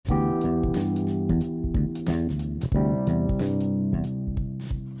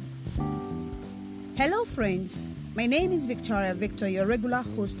friends, my name is Victoria Victor, your regular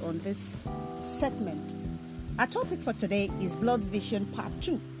host on this segment. Our topic for today is blood vision part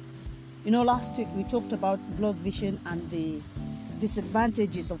 2. Last week we talked about blood vision and the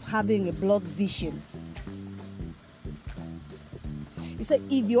disadvantages of having a blood vision. He said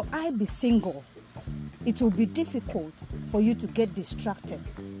if your eye be single, it will be difficult for you to get distracted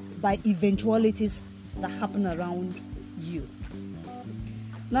by eventualities that happen around you.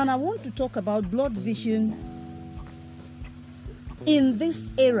 Now I want to talk about blood vision in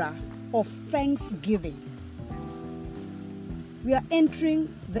this era of Thanksgiving. We are entering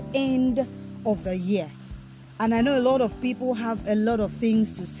the end of the year, and I know a lot of people have a lot of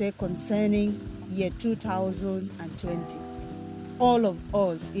things to say concerning year 2020. All of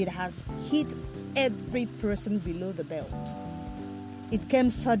us, it has hit every person below the belt. It came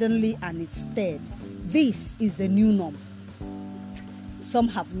suddenly and it stayed. This is the new norm. Some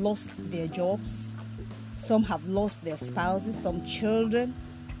have lost their jobs, some have lost their spouses, some children,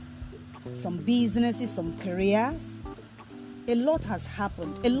 some businesses, some careers. A lot has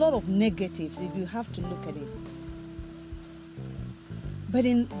happened, a lot of negatives if you have to look at it. But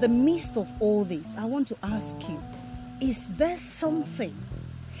in the midst of all this, I want to ask you, is there something,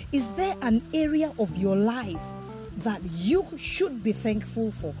 is there an area of your life that you should be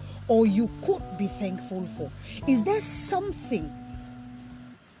thankful for, or you could be thankful for? Is there something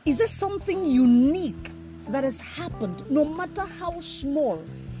unique that has happened, no matter how small,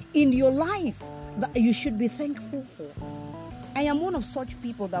 in your life that you should be thankful for? I am one of such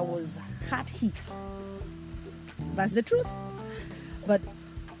people that was hard hit. That's the truth. But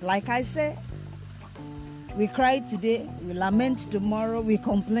like I say, we cry today, we lament tomorrow, we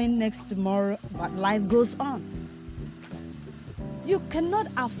complain next tomorrow, but life goes on. You cannot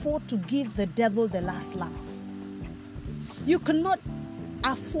afford to give the devil the last laugh. You cannot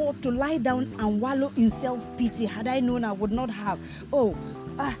afford to lie down and wallow in self-pity. Had I known, I would not have.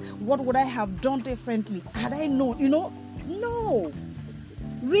 What would I have done differently? Had I known, No.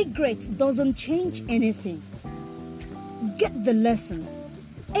 Regret doesn't change anything. Get the lessons.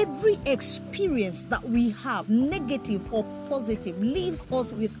 Every experience that we have, negative or positive, leaves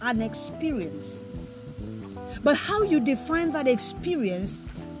us with an experience. But how you define that experience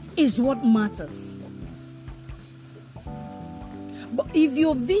is what matters. But if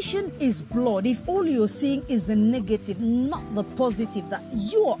your vision is blood, if all you're seeing is the negative, not the positive, that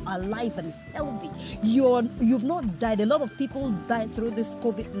you are alive and healthy, you've not died. A lot of people died through this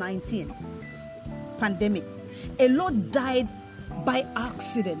COVID-19 pandemic. A lot died by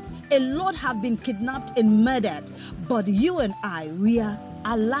accident. A lot have been kidnapped and murdered. But you and I, we are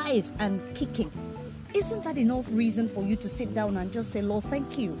alive and kicking. Isn't that enough reason for you to sit down and just say, Lord,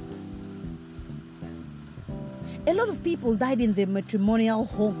 thank you? A lot of people died in their matrimonial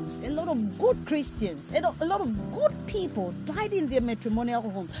homes. A lot of good Christians, a lot of good people died in their matrimonial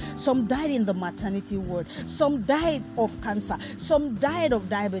homes. Some died in the maternity ward. Some died of cancer. Some died of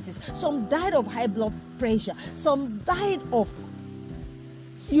diabetes. Some died of high blood pressure. Some died of...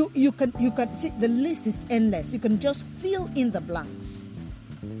 You can see the list is endless. You can just fill in the blanks.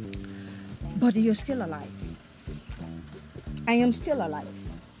 But you're still alive. I am still alive.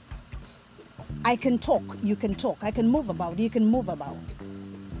 I can talk, you can talk. I can move about, you can move about.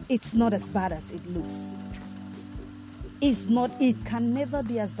 It's not as bad as it looks. It can never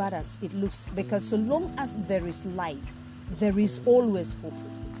be as bad as it looks, because so long as there is life, there is always hope.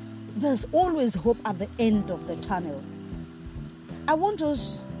 There's always hope at the end of the tunnel. I want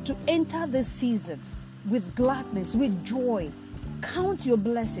us to enter this season with gladness, with joy. Count your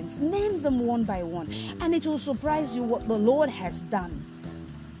blessings, name them one by one, and it will surprise you what the Lord has done.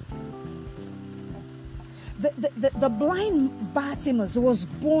 The blind Bartimaeus was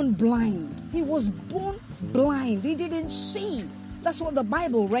born blind. He was born blind. He didn't see. That's what the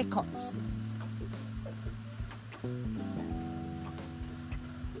Bible records.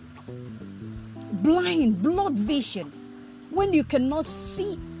 Blind, blood vision. When you cannot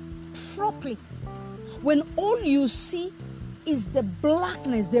see properly. When all you see is the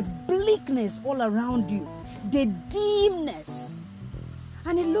blackness, the bleakness all around you. The dimness.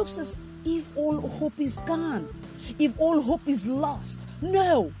 And it looks as if all hope is gone, if all hope is lost.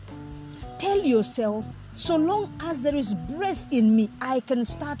 No. Tell yourself, so long as there is breath in me, I can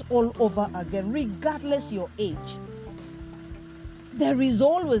start all over again, regardless your age. There is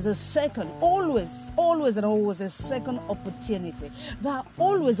always a second, always a second opportunity. There are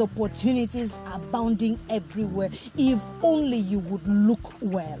always opportunities abounding everywhere, if only you would look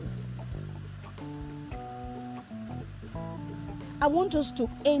well. I want us to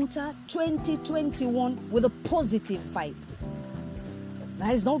enter 2021 with a positive vibe.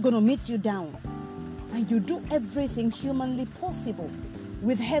 That is not going to meet you down. and you do everything humanly possible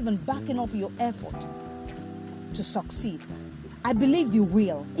with heaven backing up your effort to succeed, I believe you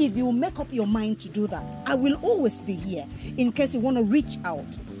will. If you make up your mind to do that, I will always be here in case you want to reach out.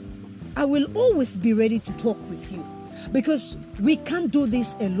 I will always be ready to talk with you, because we can't do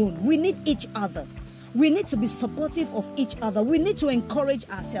this alone. We need each other. We need to be supportive of each other. We need to encourage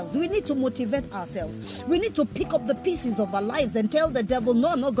ourselves. We need to motivate ourselves. We need to pick up the pieces of our lives and tell the devil, no,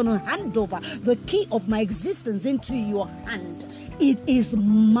 I'm not going to hand over the key of my existence into your hand. It is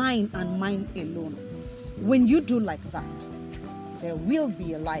mine and mine alone. When you do like that, there will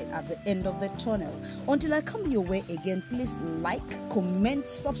be a light at the end of the tunnel. Until I come your way again, please like, comment,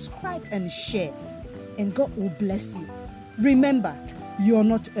 subscribe, and share. And God will bless you. Remember, you're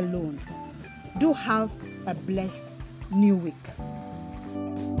not alone. Do have a blessed new week.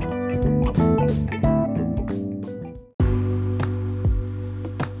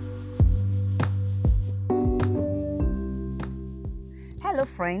 Hello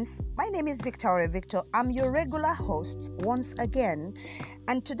friends, my name is Victoria Victor. I'm your regular host once again,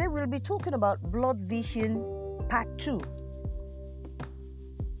 and today we'll be talking about Blood Vision Part 2.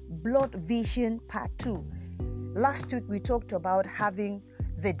 Blood Vision Part 2. Last week we talked about having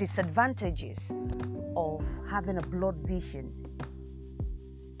the disadvantages of having a blood vision.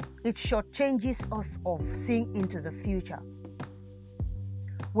 It shortchanges us of seeing into the future.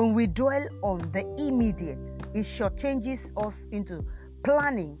 When we dwell on the immediate, it shortchanges us into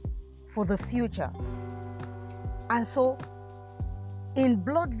planning for the future. And so, in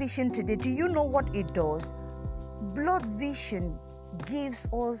blood vision today, do you know what it does? Blood vision gives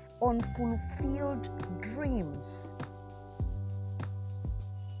us unfulfilled dreams.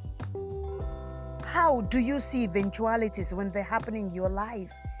 How do you see eventualities when they happen in your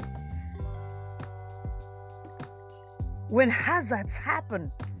life? When hazards happen,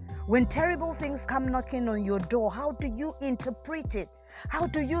 when terrible things come knocking on your door, how do you interpret it? How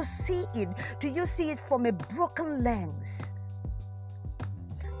do you see it? Do you see it from a broken lens?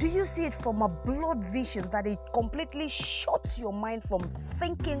 Do you see it from a blood vision that it completely shuts your mind from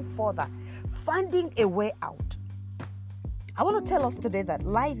thinking further, finding a way out? I want to tell us today that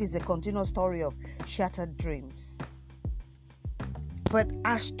life is a continuous story of shattered dreams. But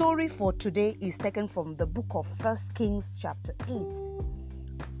our story for today is taken from the book of 1 Kings chapter 8,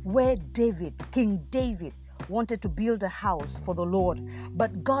 where King David, wanted to build a house for the Lord,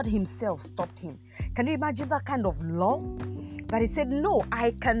 but God himself stopped him. Can you imagine that kind of love? That he said, no,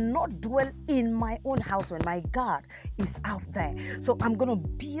 I cannot dwell in my own house when my God is out there. So I'm going to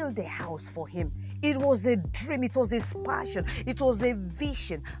build a house for him. It was a dream. It was his passion. It was a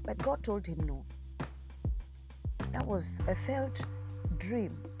vision. But God told him no. That was a failed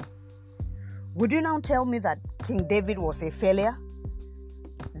dream. Would you now tell me that King David was a failure?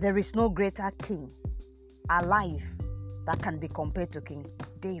 There is no greater king alive that can be compared to King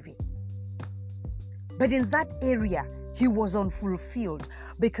David. But in that area, he was unfulfilled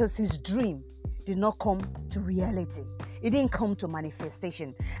because his dream did not come to reality. It didn't come to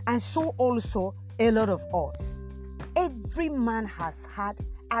manifestation. And so also a lot of us. Every man has had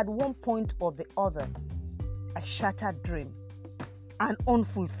at one point or the other a shattered dream, an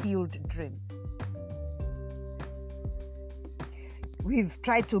unfulfilled dream. We've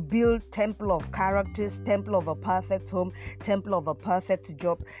tried to build temple of characters, temple of a perfect home, temple of a perfect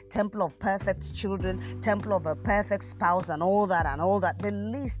job, temple of perfect children, temple of a perfect spouse, and all that. The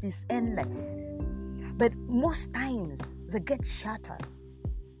list is endless. But most times they get shattered.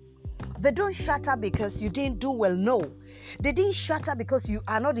 They don't shatter because you didn't do well, no. They didn't shatter because you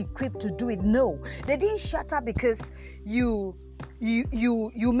are not equipped to do it, no. They didn't shatter because you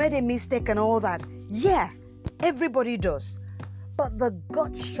made a mistake and all that. Yeah, everybody does. But they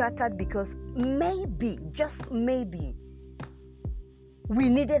got shattered because maybe, just maybe, we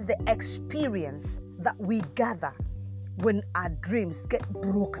needed the experience that we gather when our dreams get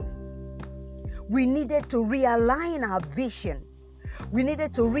broken. We needed to realign our vision. We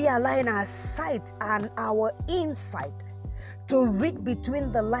needed to realign our sight and our insight to read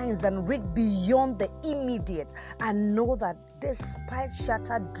between the lines and read beyond the immediate and know that despite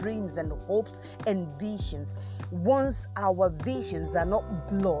shattered dreams and hopes and visions, once our visions are not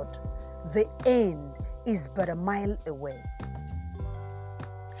blood, the end is but a mile away.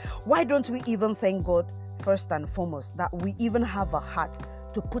 Why don't we even thank God first and foremost that we even have a heart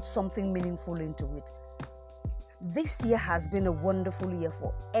to put something meaningful into it? This year has been a wonderful year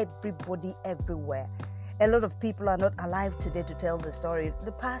for everybody everywhere. A lot of people are not alive today to tell the story.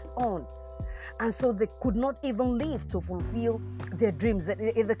 They passed on. And so they could not even live to fulfill their dreams.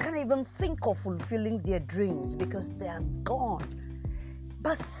 They can't even think of fulfilling their dreams because they are gone.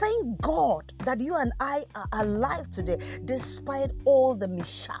 But thank God that you and I are alive today, despite all the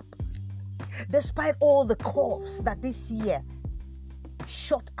mishap, despite all the coughs that this year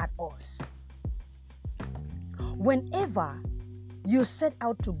shot at us. Whenever you set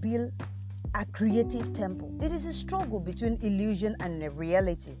out to build a creative temple, it is a struggle between illusion and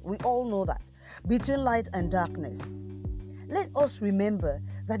reality. We all know that. Between light and darkness. Let us remember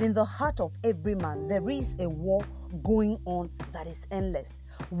that in the heart of every man, there is a war going on that is endless.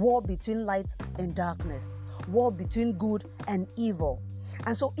 War between light and darkness. War between good and evil.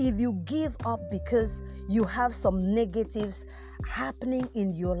 And so if you give up because you have some negatives happening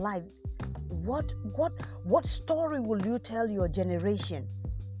in your life, what story will you tell your generation?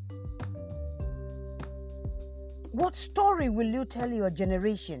 What story will you tell your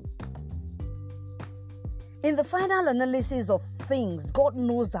generation? In the final analysis of things, God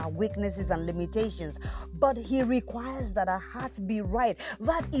knows our weaknesses and limitations, but He requires that our hearts be right.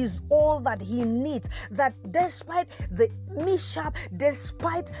 That is all that He needs. That despite the mishap,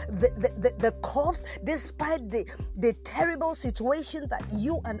 despite the coughs, despite the terrible situations that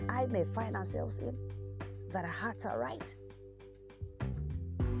you and I may find ourselves in, that our hearts are right.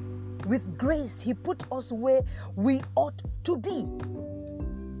 With grace, He put us where we ought to be.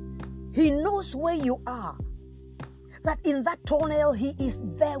 He knows where you are. That in that tunnel, He is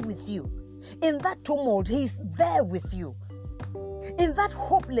there with you. In that tumult, He is there with you. In that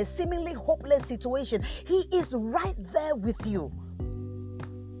hopeless, seemingly hopeless situation, He is right there with you.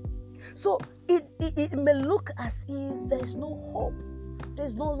 So it may look as if there's no hope.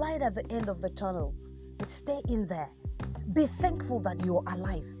 There's no light at the end of the tunnel. But stay in there. Be thankful that you're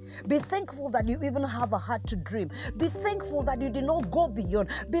alive. Be thankful that you even have a heart to dream. Be thankful that you did not go beyond.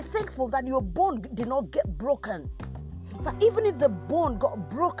 Be thankful that your bone did not get broken. But even if the bone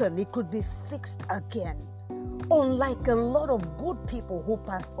got broken, it could be fixed again. Unlike a lot of good people who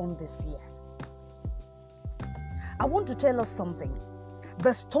passed on this year. I want to tell us something.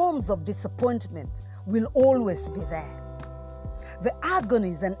 The storms of disappointment will always be there. The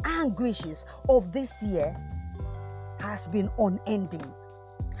agonies and anguishes of this year has been unending.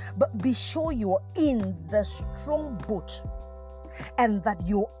 But be sure you are in the strong boat and that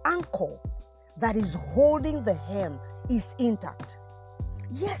your anchor that is holding the helm is intact.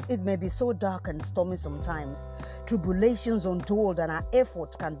 Yes, it may be so dark and stormy sometimes, tribulations untold, and our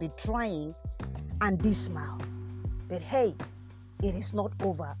efforts can be trying and dismal. But hey, it is not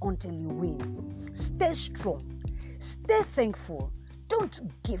over until you win. Stay strong. Stay thankful. Don't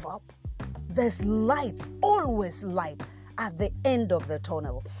give up. There's light, always light, at the end of the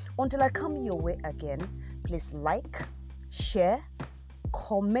tunnel. Until I come your way again, please like, share,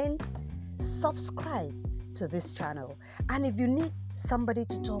 comment, subscribe to this channel. And if you need somebody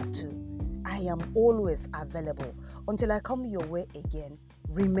to talk to, I am always available. Until I come your way again,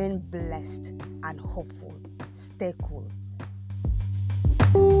 remain blessed and hopeful. Stay cool.